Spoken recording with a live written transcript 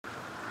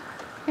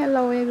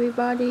Hello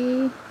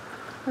everybody.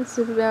 It's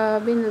been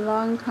a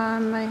long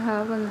time. I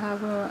haven't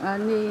have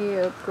any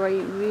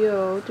great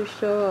video to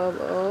show of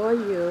all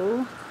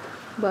you,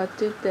 but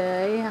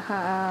today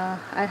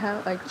I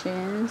have a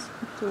chance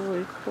to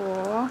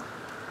record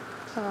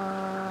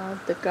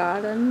the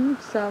garden,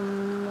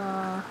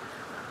 some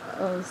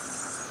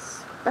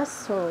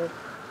special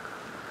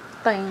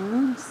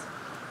things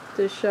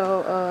to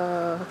show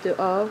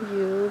to all of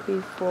you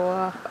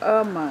before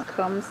Irma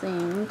comes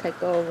in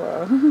take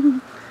over.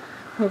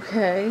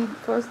 Okay,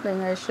 first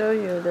thing I show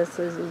you, this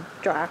is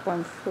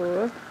dragon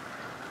fruit.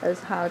 Is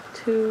how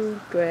to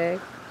drag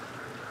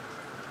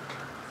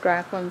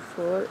dragon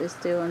fruit is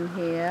still in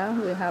here.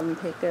 We haven't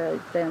taken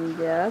them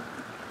yet.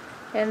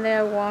 And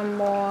there one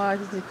more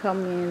to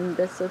come in.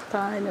 There's a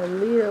tiny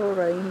little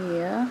right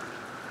here.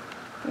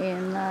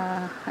 And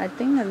I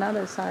think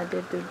another side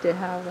they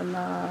have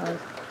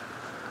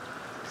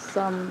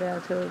some there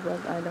too, but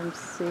I don't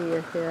see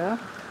it here.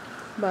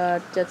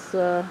 But just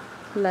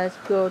let's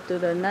go to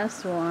the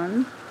next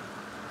one.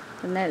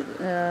 The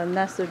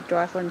next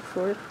dragon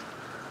fruit.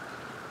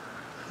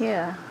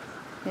 Here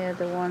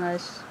the one I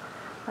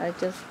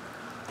just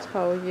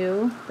told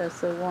you.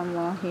 There's one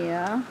more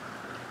here.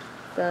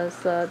 There's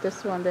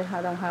this one they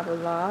don't have a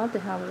lot. They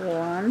have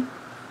one,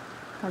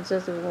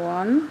 just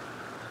one.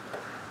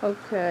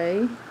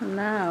 Okay,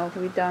 now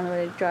we're done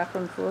with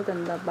dragon fruit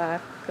and the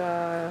back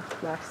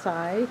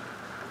side.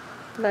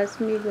 Let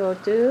me go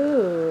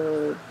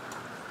to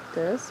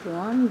this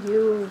one.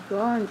 You're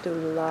going to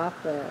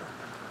love it.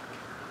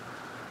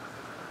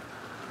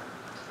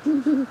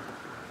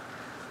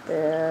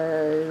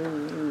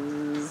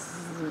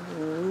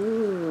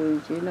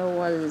 Do you know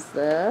what is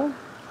there?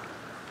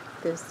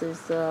 This is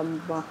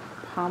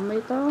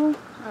pomelo.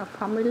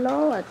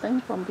 Pomelo, I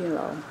think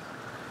pomelo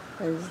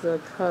is the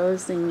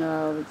cousin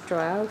of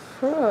dragon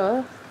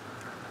fruit.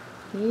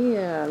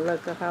 Here,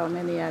 look at how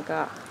many I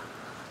got.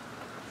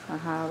 I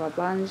have a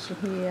bunch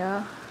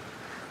here.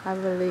 I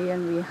believe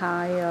in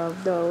behind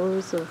of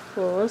those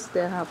fruits,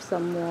 they have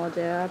some more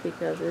there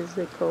because it's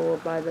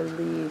covered by the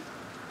leaf.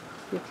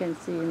 You can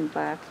see in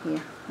back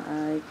here.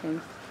 I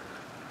can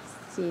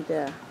see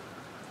there.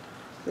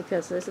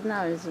 Because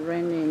now it's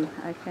raining,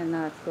 I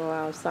cannot go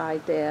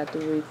outside there to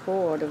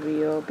record the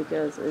video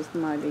because it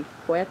might be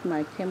wet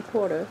my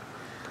camcorder.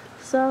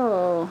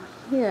 So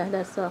yeah,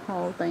 that's the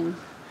whole thing,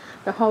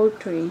 the whole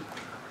tree.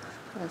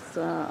 That's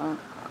a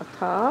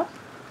top.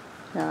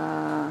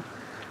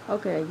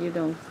 Okay, you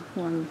don't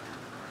want.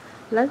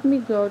 Let me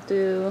go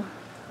to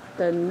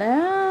the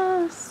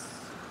next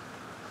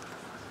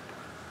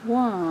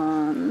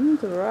one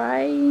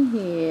right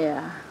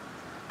here.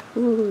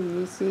 Ooh,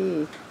 you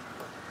see.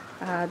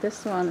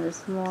 This one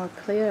is more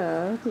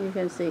clear. You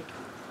can see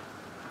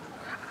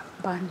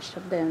a bunch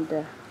of them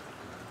there.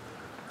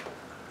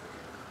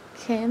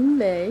 Can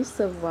they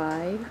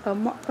survive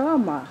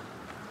Irma?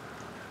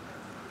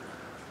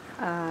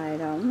 I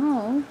don't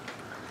know.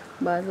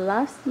 But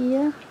last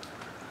year,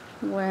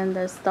 when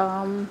the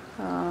storm,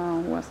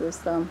 what's the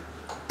storm?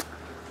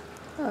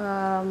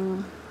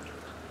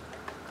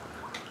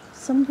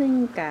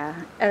 Something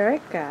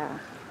Erica.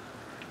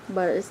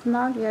 But it's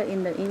not yet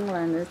in the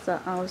England. It's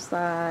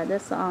outside.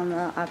 That's on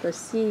at the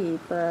sea.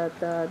 But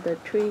the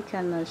tree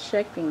kind of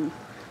shaking,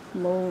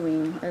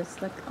 moving.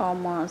 It's like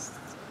almost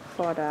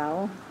fall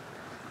down.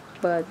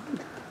 But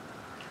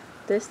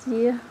this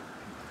year,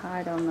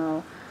 I don't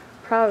know.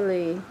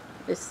 Probably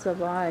it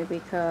survived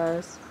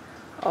because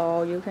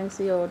you can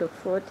see all the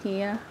fruit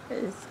here.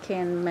 It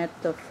can met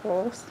the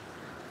frost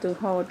to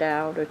hold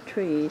down the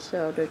tree.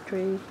 So the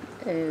tree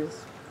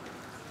is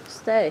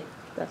stay.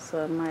 That's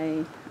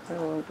my.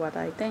 What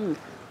I think.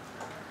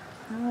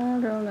 I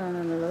don't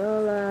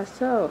know.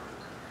 So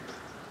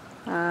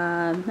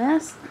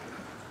next,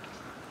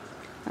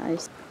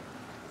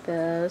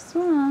 this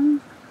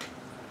one.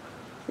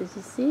 Did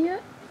you see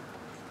it?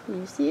 Do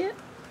you see it?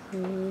 Do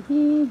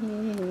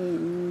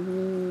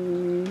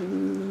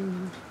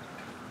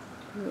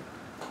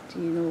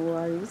you know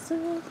what is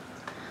it?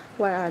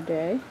 What are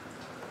they?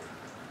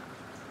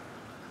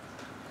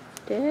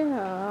 They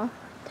are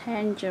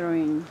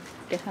tangerine.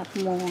 They have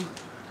more.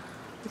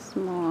 It's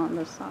more on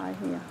the side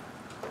here.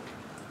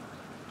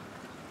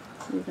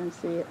 You can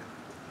see it.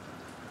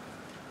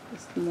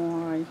 It's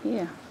more right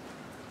here.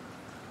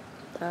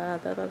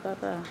 That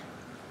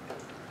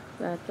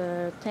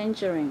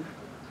tangerine.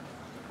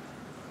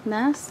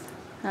 Next,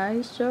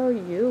 I show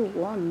you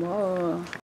one more.